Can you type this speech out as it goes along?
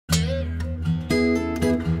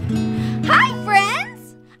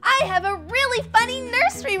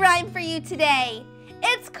rhyme for you today.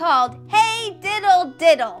 It's called Hey Diddle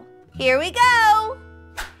Diddle. Here we go.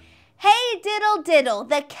 Hey diddle diddle,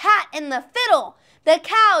 the cat and the fiddle. The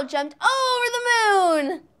cow jumped over the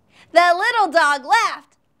moon. The little dog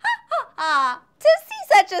laughed, ha ha ha, to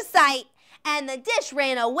see such a sight. And the dish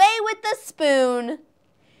ran away with the spoon.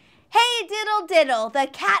 Hey diddle diddle, the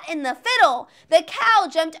cat and the fiddle. The cow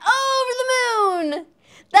jumped over the moon.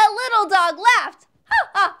 The little dog laughed, ha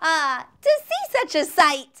ha ha, to see such a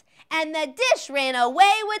sight. And the dish ran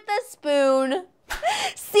away with the spoon.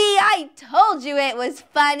 See, I told you it was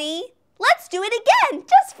funny. Let's do it again,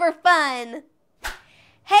 just for fun.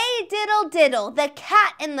 Hey diddle diddle, the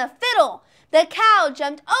cat and the fiddle. The cow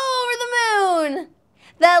jumped over the moon.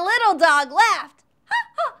 The little dog laughed, ha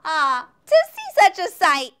ha ha, to see such a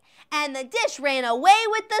sight. And the dish ran away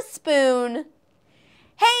with the spoon.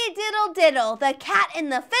 Hey diddle diddle, the cat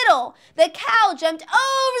and the fiddle. The cow jumped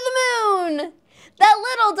over the moon. The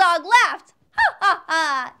little dog laughed, ha ha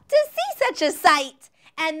ha, to see such a sight.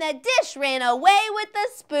 And the dish ran away with the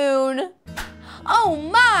spoon. Oh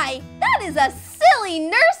my, that is a silly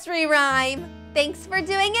nursery rhyme. Thanks for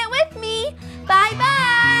doing it with me.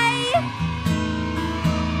 Bye-bye.